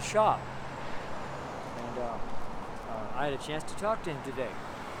opened his shop. And I had a chance to talk to him today.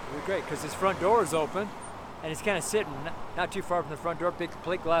 It was great because his front door is open, and he's kind of sitting not too far from the front door, big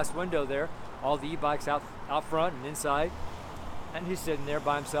plate glass window there, all the e-bikes out front and inside, and he's sitting there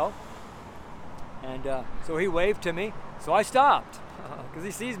by himself. And so he waved to me, so I stopped because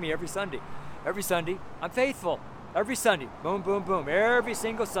he sees me every Sunday. Every Sunday, I'm faithful. Every Sunday, boom, boom, boom, every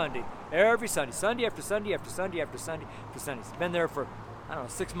single Sunday, every Sunday, Sunday after Sunday after Sunday after Sunday after Sunday. It's been there for, I don't know,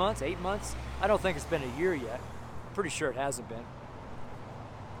 6 months, 8 months. I don't think it's been a year yet. I'm pretty sure it hasn't been.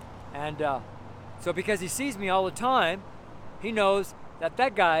 And so because he sees me all the time, he knows that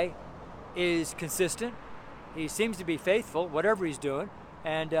that guy is consistent. He seems to be faithful, whatever he's doing.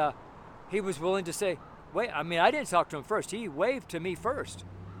 And he was willing to say, wait, I mean, I didn't talk to him first. He waved to me first.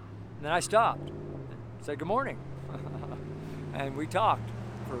 And then I stopped and said, good morning. And we talked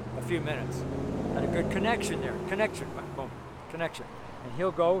for a few minutes. Had a good connection there. Connection. Boom. Connection. And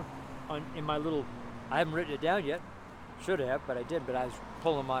he'll go in my little, I haven't written it down yet. Should have, but I did. But I was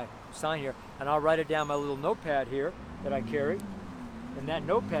pulling my sign here. And I'll write it down my little notepad here that I carry. And that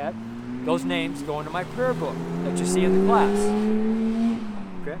notepad, those names go into my prayer book that you see in the class.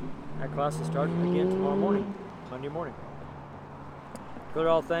 Okay? That class will start again tomorrow morning, Monday morning. Declared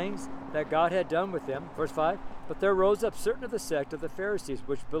all things that God had done with them. Verse 5. But there rose up certain of the sect of the Pharisees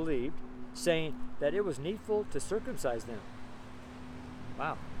which believed, saying that it was needful to circumcise them.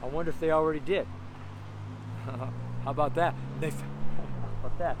 Wow, I wonder if they already did. How about that? They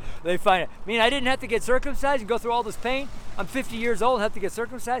find it. I mean, I didn't have to get circumcised and go through all this pain. I'm 50 years old and have to get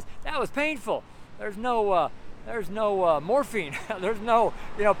circumcised. That was painful. There's no morphine. There's no,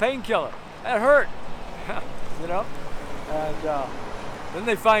 painkiller. That hurt. And then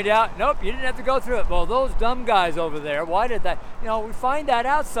they find out, nope, you didn't have to go through it. Well, those dumb guys over there, why did that? We find that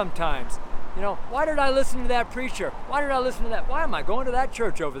out sometimes. Why did I listen to that preacher? Why did I listen to that? Why am I going to that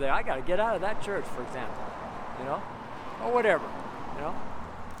church over there? I got to get out of that church, for example. Or whatever.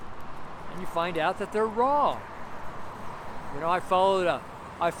 And you find out that they're wrong. I followed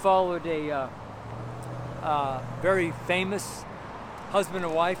a very famous husband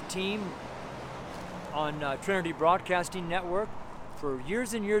and wife team on Trinity Broadcasting Network for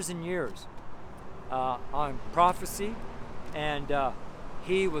years and years and years on prophecy, and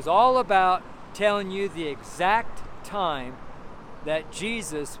he was all about telling you the exact time that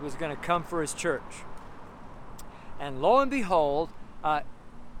Jesus was going to come for his church. And lo and behold,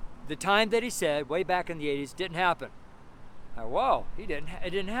 the time that he said, way back in the 80s, didn't happen. Whoa, it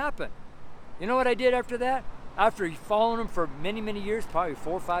didn't happen. You know what I did after that? After following him for many, many years, probably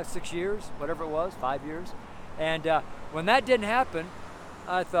 4, 5, 6 years, whatever it was, 5 years. And when that didn't happen,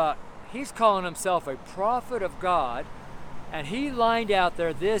 I thought, he's calling himself a prophet of God, and he lined out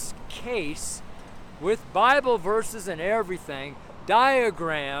there this case with Bible verses and everything,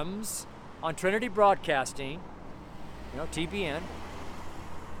 diagrams on Trinity Broadcasting, TBN,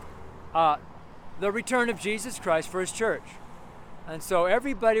 the return of Jesus Christ for his church. And so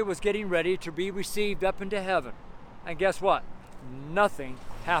everybody was getting ready to be received up into heaven. And guess what? Nothing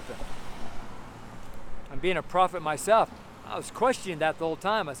happened. And being a prophet myself, I was questioning that the whole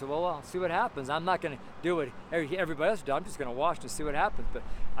time. I said, well, I'll see what happens. I'm not going to do what everybody else does. I'm just going to watch to see what happens. But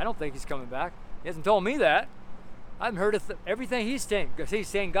I don't think he's coming back. He hasn't told me that. I haven't heard everything he's saying. Because he's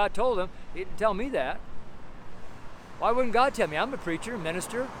saying God told him. He didn't tell me that. Why wouldn't God tell me? I'm a preacher,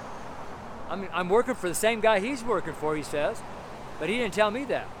 minister. I'm working for the same guy he's working for, he says. But he didn't tell me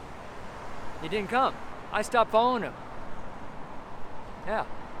that. He didn't come. I stopped following him. Yeah.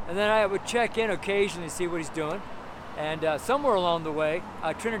 And then I would check in occasionally to see what he's doing. And somewhere along the way,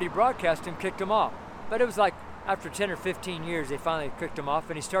 Trinity Broadcasting kicked him off. But it was like after 10 or 15 years, they finally kicked him off,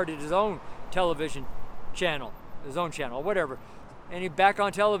 and he started his own television channel, whatever. And he back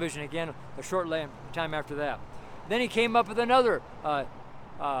on television again a short time after that. Then he came up with another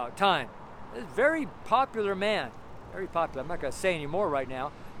time. This very popular man. Very popular. I'm not going to say any more right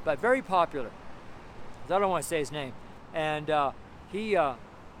now, but very popular. I don't want to say his name. And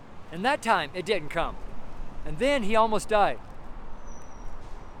in that time, it didn't come. And then he almost died.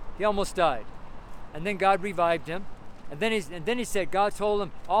 And then God revived him. And then he said, God told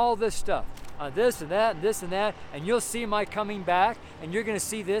him all this stuff. This and that and this and that. And you'll see my coming back. And you're going to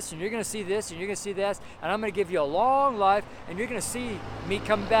see this. And you're going to see this. And you're going to see this. And I'm going to give you a long life. And you're going to see me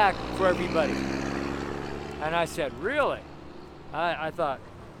come back for everybody. And I said, really? I thought,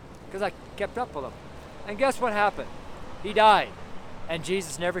 because I kept up with him. And guess what happened? He died. And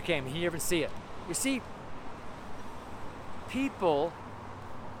Jesus never came. He didn't even see it. You see, people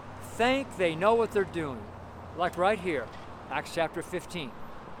think they know what they're doing. Like right here, Acts chapter 15.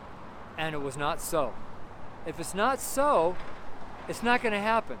 And it was not so. If it's not so, it's not going to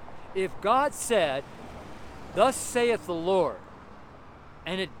happen. If God said, "Thus saith the Lord,"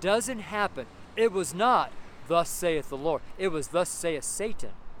 and it doesn't happen, it was not "Thus saith the Lord." It was "Thus saith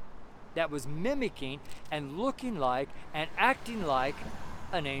Satan," that was mimicking and looking like and acting like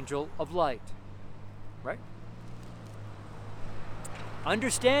an angel of light. Right?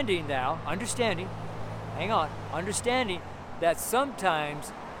 Understanding that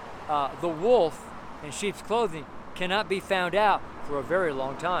sometimes the wolf in sheep's clothing cannot be found out for a very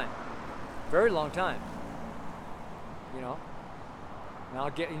long time. Very long time. You know?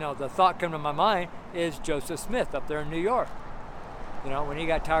 And the thought coming to my mind is Joseph Smith up there in New York. You know, when he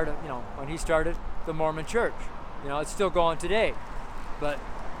got tired of, when he started the Mormon church. It's still going today. But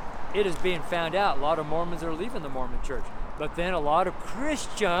it is being found out. A lot of Mormons are leaving the Mormon church. But then a lot of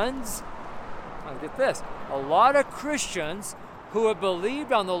Christians, get this, a lot of Christians who have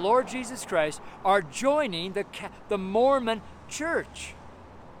believed on the Lord Jesus Christ are joining the Mormon church.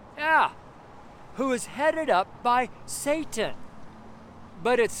 Yeah. Who is headed up by Satan.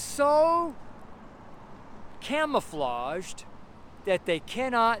 But it's so camouflaged that they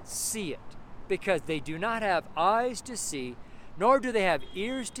cannot see it because they do not have eyes to see, nor do they have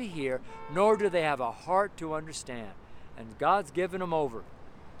ears to hear, nor do they have a heart to understand. And God's given them over.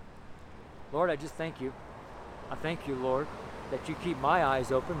 Lord, I just thank you. I thank you, Lord, that you keep my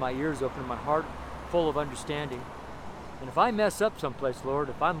eyes open, my ears open, my heart full of understanding. And if I mess up someplace, Lord,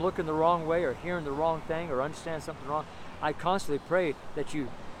 if I'm looking the wrong way or hearing the wrong thing or understand something wrong, I constantly pray that you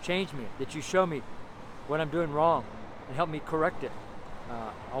change me, that you show me what I'm doing wrong and help me correct it.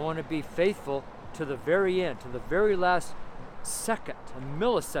 I want to be faithful to the very end, to the very last second, a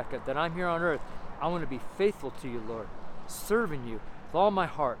millisecond that I'm here on earth. I want to be faithful to you, Lord, serving you with all my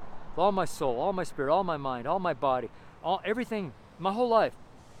heart, with all my soul, all my spirit, all my mind, all my body, everything, my whole life,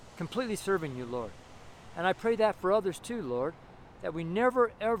 completely serving you, Lord. And I pray that for others too, Lord, that we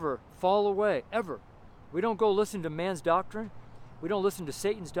never, ever fall away, ever. We don't go listen to man's doctrine. We don't listen to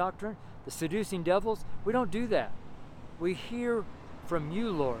Satan's doctrine, the seducing devils. We don't do that. We hear from you,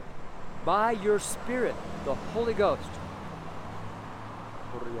 Lord, by your Spirit, the Holy Ghost.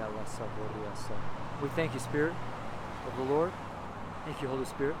 We thank you, Spirit of the Lord. Thank you, Holy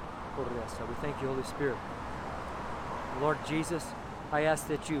Spirit. We thank you, Holy Spirit. Lord Jesus, I ask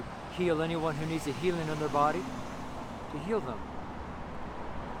that you heal anyone who needs a healing in their body, to heal them.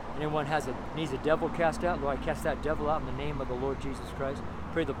 Anyone needs a devil cast out, Lord, I cast that devil out in the name of the Lord Jesus Christ.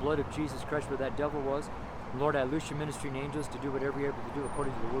 Pray the blood of Jesus Christ where that devil was. And Lord, I loose your ministering angels to do whatever you're able to do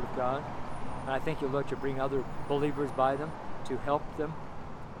according to the word of God. And I thank you, Lord, to bring other believers by them to help them.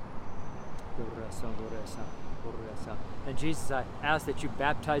 And Jesus, I ask that you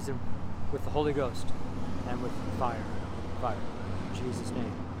baptize them with the Holy Ghost and with fire. Fire. In Jesus'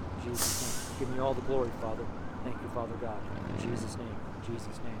 name. In Jesus' name. Give me all the glory, Father. Thank you, Father God. In Jesus' name. In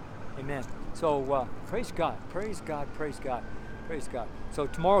Jesus' name. Amen. So praise God. Praise God. Praise God. Praise God. So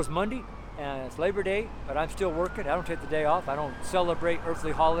tomorrow's Monday, and it's Labor Day, but I'm still working. I don't take the day off. I don't celebrate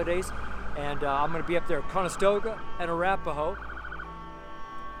earthly holidays. And I'm going to be up there at Conestoga and Arapahoe.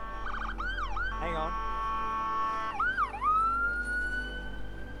 Hang on.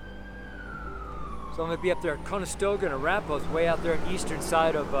 So I'm going to be up there at Conestoga and Arapahoe. It's way out there on the eastern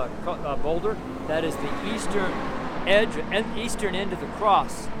side of Boulder. That is the eastern edge and eastern end of the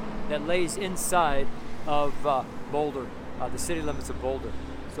cross that lays inside of Boulder, the city limits of Boulder.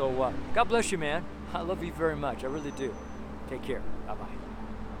 So God bless you, man. I love you very much. I really do. Take care. Bye-bye.